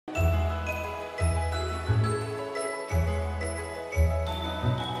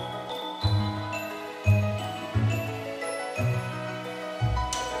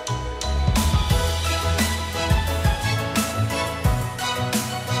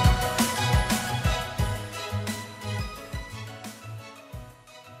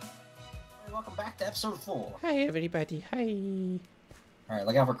to episode 4. Hi, everybody. Hi. Alright,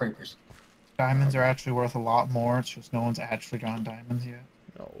 look out for creepers. Diamonds are actually worth a lot more. It's just no one's actually gotten diamonds yet.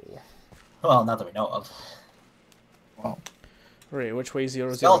 No. Well, not that we know of. Well. Wait, which way is 0,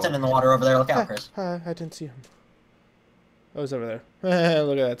 0? Skeleton in the water over there. Look out, Chris. I didn't see him. Oh, he's over there.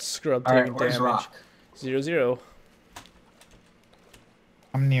 Look at that scrub taking Alright, where's damage. Rock? 0, 0.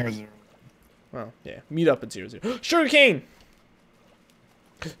 I'm near 0. Well, yeah. Meet up at 0, 0. Sugarcane!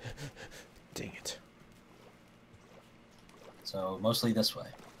 Dang it. So, mostly this way.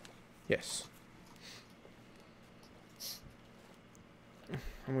 Yes.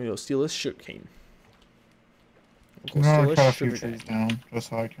 I'm gonna go steal this sugarcane. I'm gonna cut a few trees down just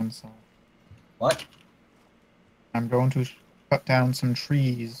so I can sell. What? I'm going to cut down some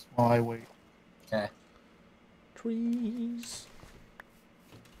trees while I wait. Okay. Trees.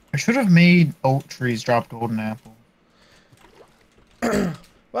 I should have made oak trees drop golden apple.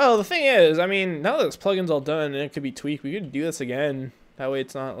 Well, the thing is, I mean, now that this plugin's all done and it could be tweaked, we could do this again. That way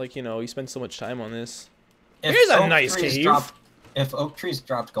it's not like, you know, you spend so much time on this. Here's a nice cave. If oak trees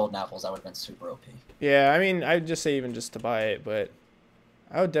dropped golden apples, that would have been super OP. Yeah, I mean, I'd just say even just to buy it, but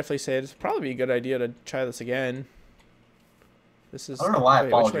I would definitely say it'd probably be a good idea to try this again. This is... I don't know why I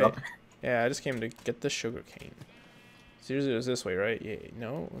followed you up. Yeah, I just came to get the sugar cane. Seriously, it was this way, right? Yeah,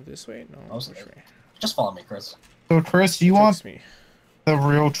 no, this way? No, Which way? Just follow me, Chris. So, Chris, do you want me. the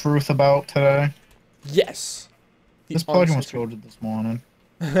real truth about today? Yes! This plugin was coded this morning.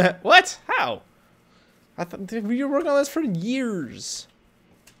 What? How? I thought we were working on this for years.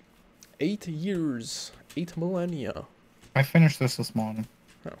 8 years. 8 millennia. I finished this morning.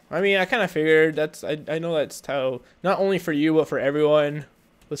 Oh. I mean, I kind of figured that's... I know that's how... Not only for you, but for everyone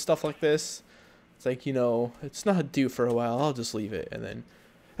with stuff like this. It's like, you know, it's not due for a while. I'll just leave it. And then,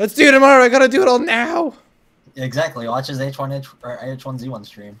 let's do it tomorrow. I gotta do it all now. Exactly. Watch his H1Z1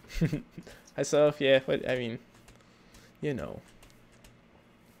 stream. Myself, yeah. But, I mean, you know.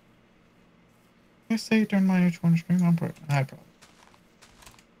 I say during my H1 stream, I probably.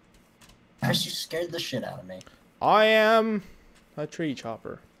 Chris, you scared the shit out of me. I am a tree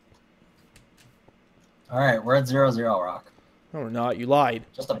chopper. Alright, we're at 0, 0, Rock. No, we're not. You lied.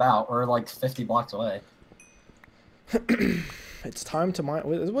 Just about. We're like 50 blocks away. It's time to mine.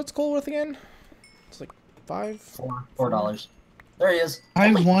 What's gold worth again? It's like $4. There he is.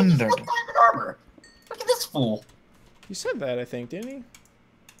 I wonder. Diamond armor. Look at this fool. You said that, I think, didn't you?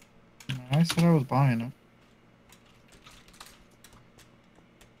 I said I was buying it.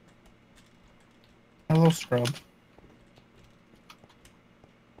 Hello, scrub.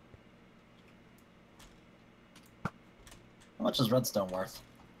 How much is redstone worth?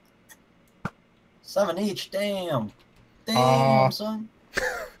 7 each. Damn. Damn, son.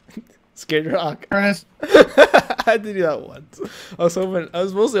 Scared Rock. Chris. I had to do that once. I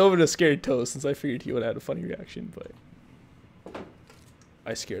was mostly hoping to scare Toast since I figured he would have had a funny reaction, but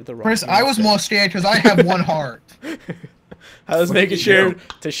I scared the Rock. Chris, I was more scared because I have one heart. I was making sure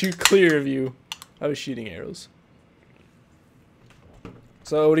to shoot clear of you. I was shooting arrows.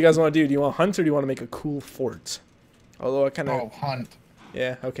 So what do you guys want to do? Do you want to hunt or do you want to make a cool fort? Although I kind of... Oh, hunt.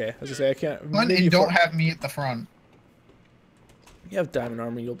 Yeah, okay. I was going to say, I can't... Hunt and don't have me at the front. You have diamond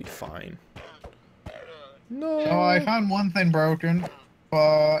armor, you'll be fine. No. Oh, I found one thing broken.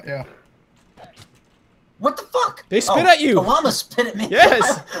 But, yeah. What the fuck? They spit at you! The llama spit at me!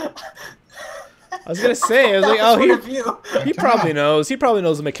 Yes! I was going to say, I was like, oh, he probably knows. He probably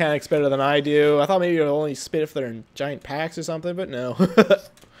knows the mechanics better than I do. I thought maybe you'd only spit if they're in giant packs or something, but no.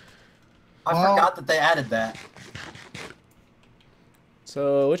 I forgot that they added that.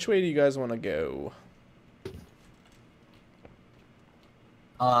 So, which way do you guys want to go?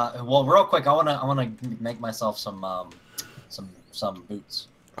 Well, real quick, I wanna make myself some boots.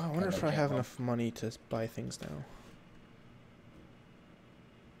 Oh, I wonder if I have enough money to buy things now.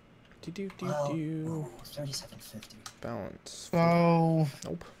 Well, 37.50. Balance. So...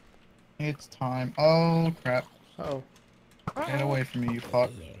 Nope. It's time. Oh, crap. Uh-oh. Get away from me, you fuck.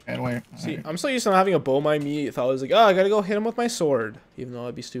 Get away. See, I'm so used to not having a bow in my immediate thought. I was like, oh, I gotta go hit him with my sword. Even though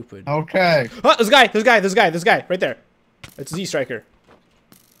I'd be stupid. Okay. Oh, this guy, right there. It's Z-Striker.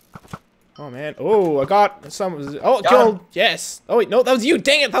 Oh, man. Oh, I got some. Oh, killed. Yes. Oh, wait, no, that was you.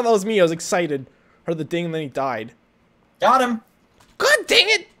 Dang it, I thought that was me. I was excited. Heard the ding and then he died. Got him. God dang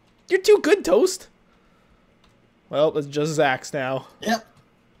it. You're too good, Toast. Well, it's just Zach's now. Yep.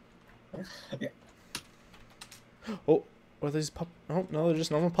 Yeah. Oh, what are these pup? Oh, no, they're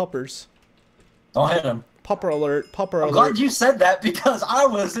just normal puppers. Don't hit him. Pupper alert, pupper alert. I'm glad you said that because I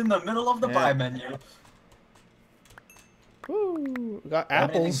was in the middle of the buy menu. Woo, we got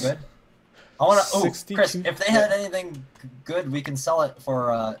apples. I want to. Oh, 62. Chris, if they had anything good, we can sell it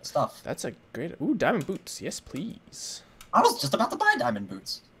for stuff. That's a great. Ooh, diamond boots. Yes, please. I was just about to buy diamond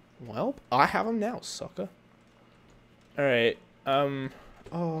boots. Well, I have them now, sucker. All right.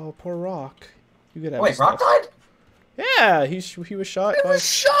 Oh, poor Rock. You could have. Wait, Rock died? Yeah, he was shot. I was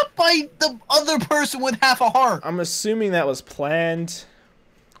shot by the other person with half a heart. I'm assuming that was planned.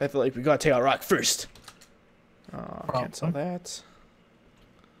 I feel like we gotta take out Rock first. Oh, can't sell that.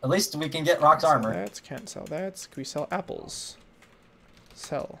 At least we can get Rock's armor. Can't sell that. Can we sell apples?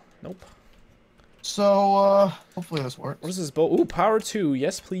 Sell. Nope. So, hopefully this works. What is this boat? Ooh, power 2.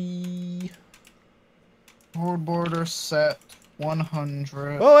 Yes, please. Forward border set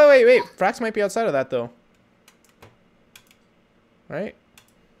 100. Oh, wait. Frax might be outside of that, though. Right?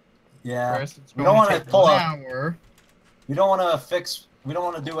 Yeah. Chris, We don't want to pull up. Hour. We don't want to fix. We don't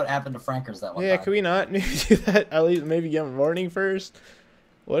want to do what happened to Frankers that one Yeah, time. can we not maybe do that? At least maybe give him warning first.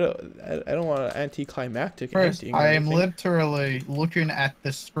 What? I don't want an anticlimactic First, ending. I am literally looking at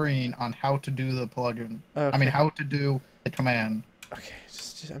the screen on how to do the plugin. Okay. I mean, how to do the command. Okay,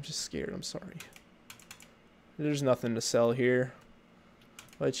 I'm just scared. I'm sorry. There's nothing to sell here,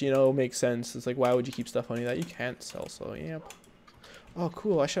 which makes sense. It's like, why would you keep stuff on you that you can't sell? So yeah. Oh,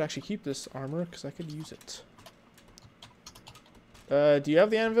 cool. I should actually keep this armor because I could use it. Do you have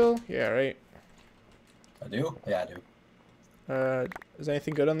the anvil? Yeah, right. I do. Yeah, I do. Is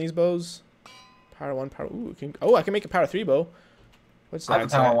anything good on these bows? Power 1, power. Ooh, I can make a power 3 bow. What's that? I have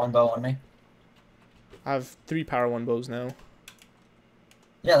a power 1 bow on me. I have 3 power 1 bows now.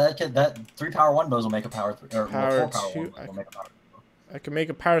 Yeah, that 3 power 1 bows will make a power 3 or Power 4 power 2. 1 will make a power 3 bow. I can make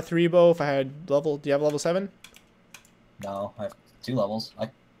a power 3 bow if I had level. Do you have level 7? No, I have 2 levels.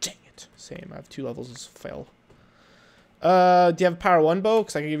 Dang it. Same. I have 2 levels as fail. Do you have a power 1 bow?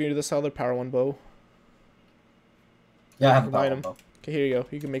 Because I can give you this other power 1 bow. Yeah, I have a combine power them. 1 bow. Okay, here you go.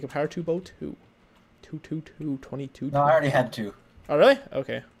 You can make a power 2 bow too. 22. No, I already had 2. Oh, really?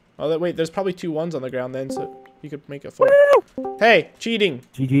 Okay. Oh, wait, there's probably 2 1s on the ground then, so you could make a 4. Hey, cheating.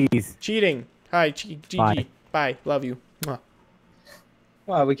 GG's. Cheating. Hi, GG. Bye. Bye. Love you. Mwah.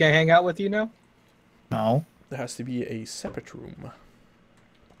 Wow, we can't hang out with you now? No. There has to be a separate room.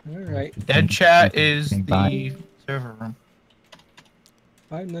 Alright, Dead chat is the Bye. server room.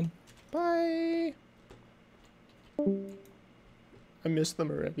 fine then. Bye. I missed them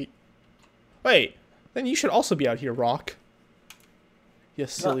already. Wait, then you should also be out here, Rock. You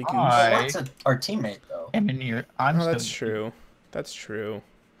silly goose. That's our teammate, though. I'm in here. Oh, that's true. That's true.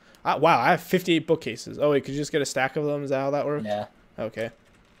 Wow, I have 58 bookcases. Oh, wait, could you just get a stack of them? Is that how that works? Yeah. Okay.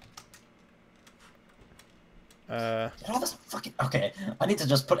 Get all this fucking. Okay, I need to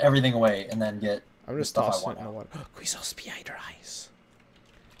just put everything away and then get. I'm just stuff I tossing want it in the out. water. Can we sell spider eyes?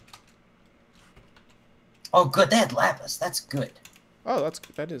 Oh, good. They had lapis. That's good. Oh,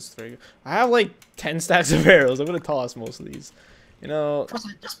 that is very good. I have like 10 stacks of arrows. I'm gonna toss most of these.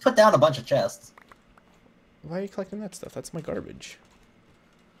 Just put down a bunch of chests. Why are you collecting that stuff? That's my garbage.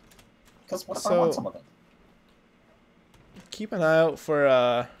 Because what if I want some of it? Keep an eye out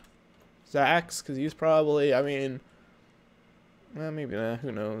for Zax, because he's probably. I mean, maybe not.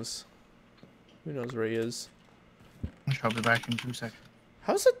 Who knows? Who knows where he is? I'll be back in 2 seconds.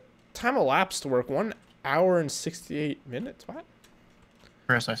 How's the time elapsed work? 1 hour and 68 minutes. What?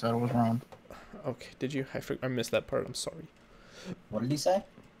 Chris, I said it was wrong. Okay, did you? I missed that part. I'm sorry. What did he say?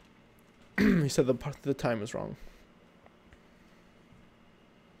 He said the time was wrong.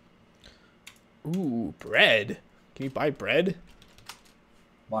 Ooh, bread. Can you buy bread?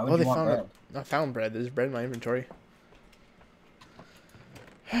 Why would you want bread? I found bread. There's bread in my inventory.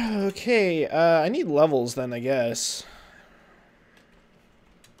 Okay, I need levels then, I guess.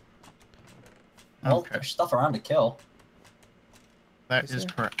 Well, Okay. there's stuff around to kill. That Is is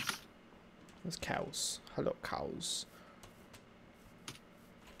there? correct. There's cows. Hello, cows.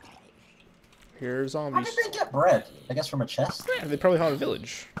 Here's How zombies. did they get bread? I guess from a chest? Yeah, they probably found a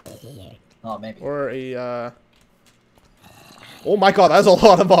village. Oh, maybe. Or a, Oh my god, that's a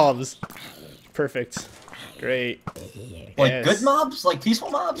lot of mobs! Perfect. Great. Like Yes. good mobs? Like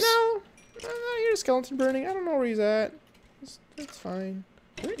peaceful mobs? No! You're a skeleton burning. I don't know where he's at. It's fine.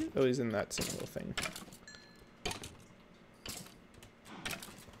 Oh, he's in that same little thing.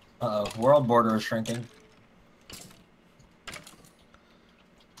 Uh-oh. World border is shrinking.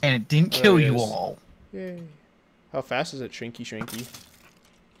 And it didn't There kill it you is. all. Yay. How fast is it, Shrinky?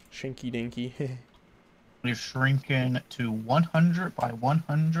 Shinky dinky. You're shrinking to 100 by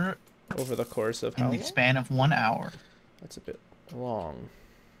 100 Over the course of in how the long? span of 1 hour. That's a bit long.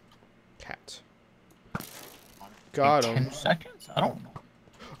 Cat. Got him. 10 seconds? I don't know.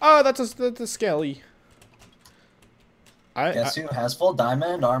 Oh, that's a skelly. Guess who has full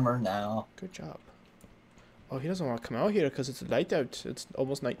diamond armor now? Good job. Oh, he doesn't want to come out here because it's light out. It's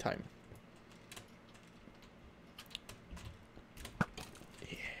almost nighttime.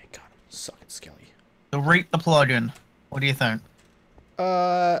 Yeah, got him. Sucking Skelly. So rate the plugin. What do you think?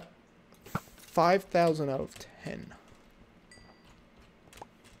 5,000 out of 10.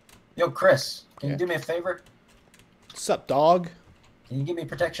 Yo, Chris, can Yeah. you do me a favor? What's up, dog? Can you give me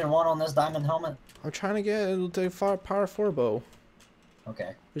protection 1 on this diamond helmet? I'm trying to get the power 4 bow.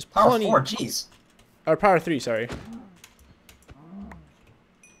 Okay. There's Power plenty. 4, jeez. Or power 3, sorry.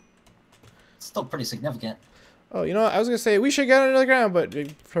 It's still pretty significant. Oh, you know what? I was gonna say we should get under the ground, but the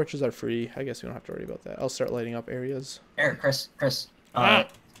torches are free. I guess we don't have to worry about that. I'll start lighting up areas. Here, Chris,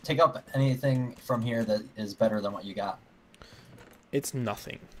 take up anything from here that is better than what you got. It's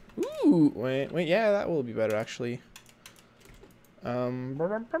nothing. Ooh, wait, yeah, that will be better actually. Do you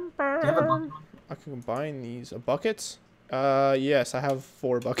have a bucket? I can combine these. Buckets? Yes, I have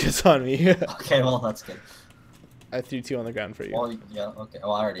 4 buckets on me. Okay, well, that's good. I threw 2 on the ground for you. Well, yeah, okay.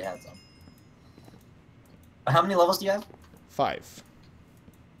 Well, I already had some. How many levels do you have? 5.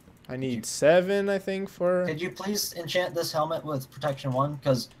 I need 7, I think, for... Could you please enchant this helmet with protection 1?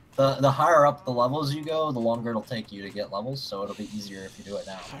 Because the higher up the levels you go, the longer it'll take you to get levels, so it'll be easier if you do it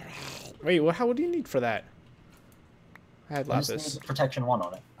now. Wait, what do you need for that? I had I just lapis. need protection 1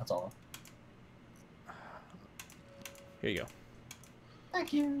 on it, that's all. Here you go.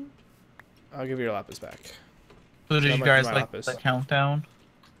 Thank you. I'll give you your lapis back. So did That you might be guys my like lapis. the countdown?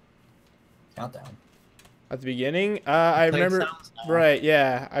 Countdown. At the beginning, I Play remember... sounds now. Right,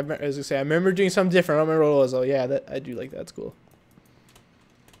 yeah. I was gonna say, I remember doing something different. I don't remember what it was. Oh, yeah, that I do like that. That's cool.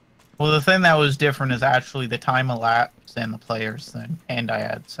 Well, the thing that was different is actually the time elapsed and the players thing, and I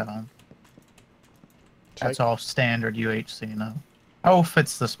had sound. That's all standard UHC now. Oh,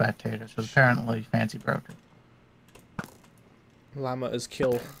 fits the spectators, because apparently Fancy broke it. Llama is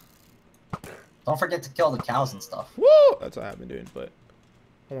kill. Don't forget to kill the cows and stuff. Woo! That's what I've been doing, but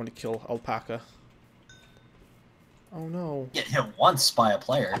I want to kill alpaca. Oh no. Get hit once by a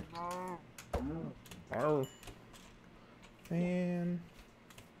player. Oh. Man.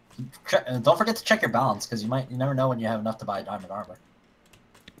 Don't forget to check your balance, because you never know when you have enough to buy diamond armor.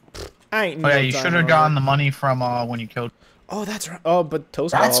 I ain't Oh yeah, no you should diamond have gotten armor. the money from when you killed. Oh, that's right. Oh, but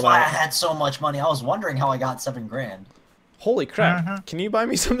Toast got That's all why I that. had so much money. I was wondering how I got 7 grand. Holy crap. Uh-huh. Can you buy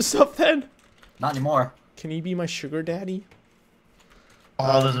me some stuff then? Not anymore. Can you be my sugar daddy?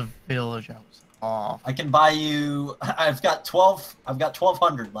 Oh, there's a village outside. Oh, I can buy you. I've got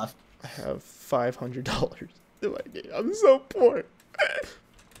 1,200 left. I have $500 in my game. I'm so poor.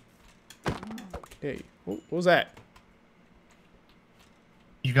 Hey, what was that?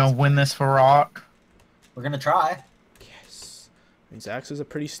 you gonna win this for rock? We're gonna try. Yes. I mean, Zax is a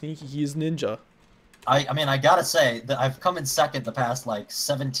pretty sneaky. He's ninja. I mean, I gotta say that I've come in second the past like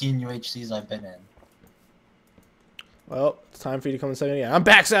 17 UHCs I've been in. Well, it's time for you to come in second again. I'm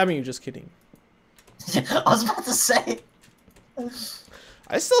backstabbing you. Just kidding. I was about to say.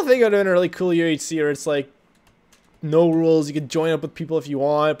 I still think I'm doing a really cool UHC where it's like no rules. You can join up with people if you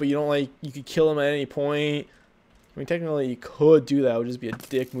want, but you don't like. You could kill them at any point. I mean, technically, you could do that. It would just be a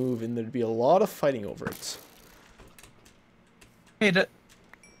dick move, and there'd be a lot of fighting over it. Hey, does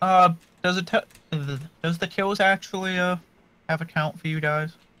the kills actually have a count for you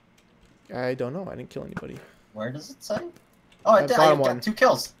guys? I don't know. I didn't kill anybody. Where does it say? Oh, it did. I bottom got one. 2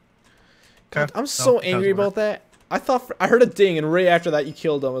 kills. God, Okay. I'm so it angry does work. about that. I thought I heard a ding, and right after that, you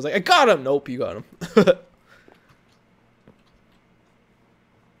killed him. I was like, I got him. Nope, you got him.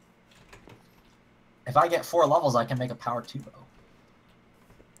 If I get 4 levels, I can make a power 2 bow.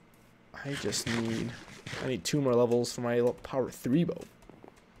 I need 2 more levels for my power 3 bow.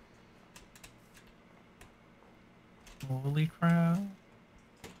 Holy crap!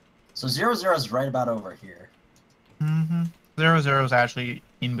 So 0-0 is right about over here. Mm-hmm. 0-0 is actually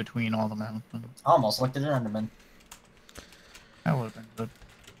in between all the mountains. I almost looked at an Enderman. That would have been good.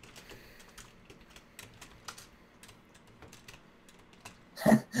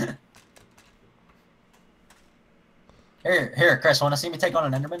 Here, Chris, want to see me take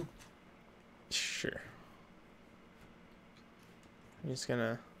on an Enderman? Sure. You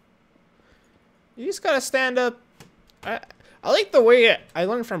just gotta stand up. I like the way I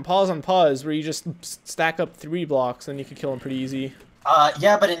learned from Pause on Pause, where you just stack up 3 blocks and you can kill them pretty easy.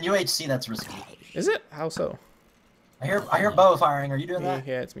 Yeah, but in UHC that's risky. Is it? How so? I hear bow firing. Are you doing that?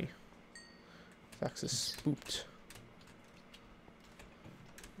 Yeah, it's me. Zax is spooked.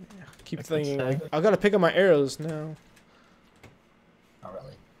 Yeah, keep thinking, like, I gotta pick up my arrows now. Not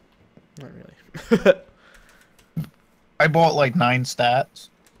really. Not really. I bought like 9 stats.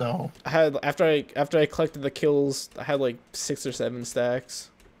 So I had after I collected the kills, I had like 6 or 7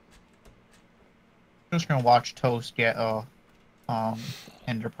 stacks. I'm just gonna watch Toast get a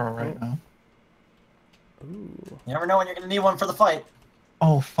Ender Pearl right now. Ooh. You never know when you're gonna need one for the fight.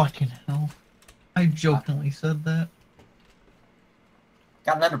 Oh fucking hell! I jokingly said that.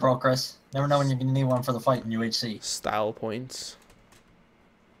 Got an ender pearl, Chris. Never know when you're gonna need one for the fight in UHC. Style points.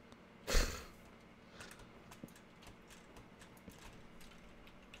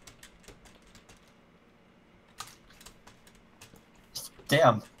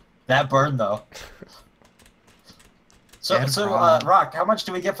 Damn, that burned though. So, Dead so wrong. Rock, how much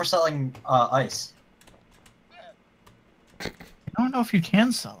do we get for selling ice? I don't know if you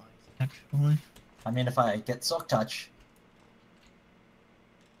can sell it actually. I mean, if I get Silk Touch.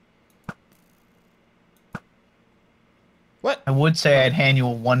 What? I would say I'd hand you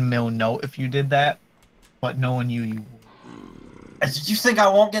a 1 mil note if you did that, but knowing you would. Did you think I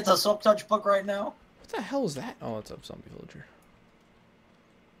won't get the Silk Touch book right now? What the hell is that? Oh, it's a zombie villager.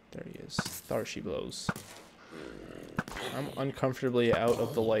 There he is. There she blows. I'm uncomfortably out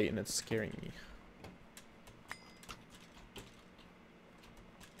of the light and it's scaring me.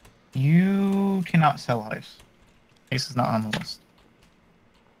 You cannot sell ice. Ice is not on the list.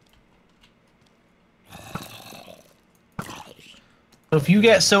 So if you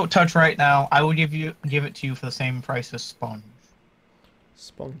get Silk Touch right now, I will give it to you for the same price as Sponge,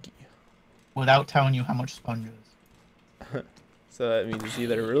 Spunky. without telling you how much Sponge is. So that means it's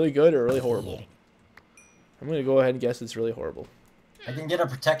either really good or really horrible. I'm gonna go ahead and guess it's really horrible. I can get a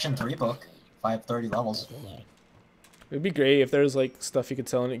Protection 3 book if I have 30 levels. It'd be great if there's like stuff you could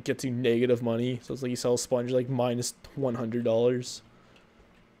sell and it gets you negative money. So it's like you sell a sponge like minus $100.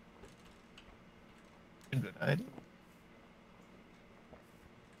 A good idea.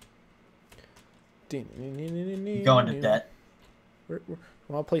 Go into debt.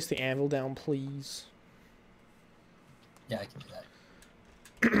 I'll place the anvil down, please. Yeah, I can do that.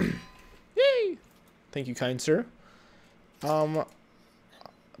 Yay! Thank you, kind sir. Level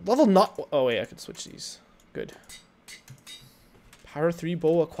not. Oh wait, I can switch these. Good. Power 3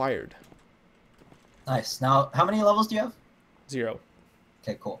 bow acquired. Nice. Now, how many levels do you have? 0.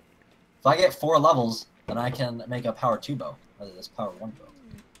 Okay, cool. If I get 4 levels, then I can make a Power 2 bow, rather than this Power 1 bow.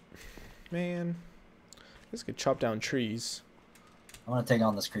 Man, this could chop down trees. I want to take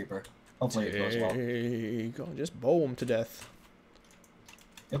on this creeper. Hopefully it goes well. Go, just bow him to death.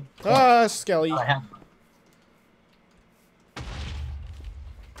 Yep. Ah, Skelly. I have.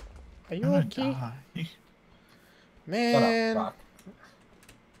 Are you I'm gonna okay? die. Shut Man, up,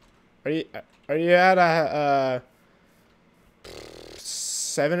 Rock. are you at a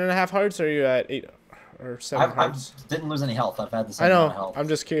 7.5 hearts, or are you at 8 or 7 I hearts? didn't lose any health. I've had the same I amount know. of health. I'm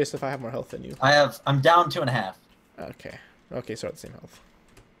just curious if I have more health than you. I'm down 2.5. Okay. Okay, so at the same health.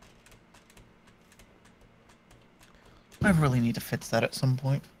 I really need to fix that at some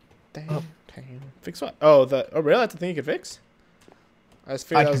point. Damn. Fix what? Oh, really? That's the thing you could fix? I just I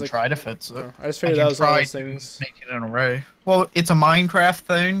figured can was like, try to fix it. I just figured that was one of those things. Make it an array. Well, it's a Minecraft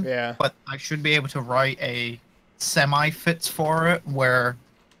thing. Yeah. But I should be able to write a semi-fits for it where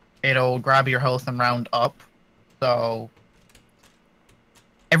it'll grab your health and round up. So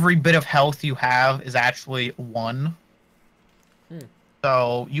every bit of health you have is actually 1.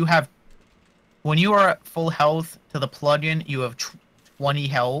 So you have, when you are at full health to the plugin, you have 20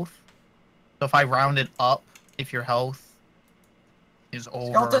 health. So if I round it up, if your health is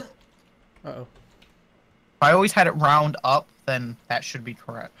over. Skeleton! Uh-oh. If I always had it round up, then that should be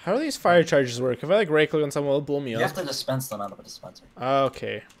correct. How do these fire charges work? If I like right click on someone, it'll blow me You up. have to dispense them out of a dispenser.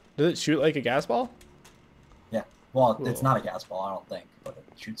 Okay. Does it shoot like a gas ball? Yeah. Well, Cool. it's not a gas ball, I don't think, but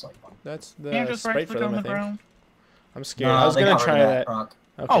it shoots like one. That's Can you the just sprite right for click them, on I the think. ground? I'm scared. No, I was they gonna got rid try of that. Rock.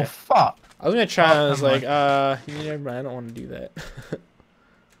 Okay. Oh, fuck. I was gonna try and I was never like, mind. never mind, I don't want to do that.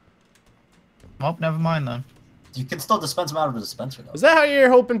 Well, never mind then. You can still dispense them out of a dispenser, though. Is that how you're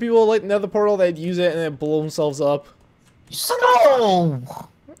hoping people like Nether Portal, they'd use it and then blow themselves up? You son of a... Oh!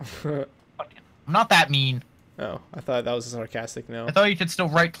 I'm not that mean. Oh, I thought that was a sarcastic no. I thought you could still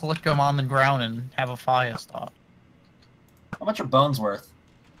right click them on the ground and have a fire start. How much are bones worth?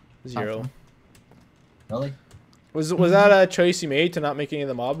 0. Really? Was that a choice you made to not make any of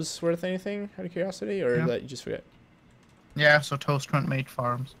the mobs worth anything, out of curiosity, or Yeah. that you just forget? Yeah, so Toast couldn't make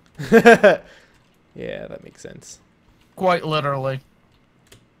farms. Yeah, that makes sense. Quite literally.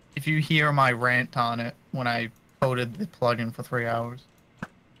 If you hear my rant on it when I coded the plugin for 3 hours.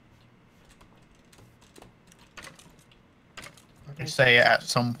 I say it at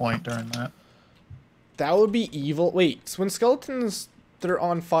some point during that. That would be evil. Wait, so when skeletons, they're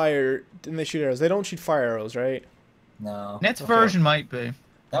on fire and they shoot arrows, they don't shoot fire arrows, right? No. Next Okay. version might be.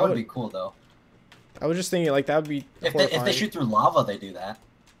 That would be cool though. I was just thinking like that would be If horrifying. they shoot through lava, they do that.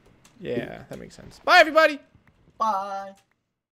 Yeah, that makes sense. Bye everybody. Bye.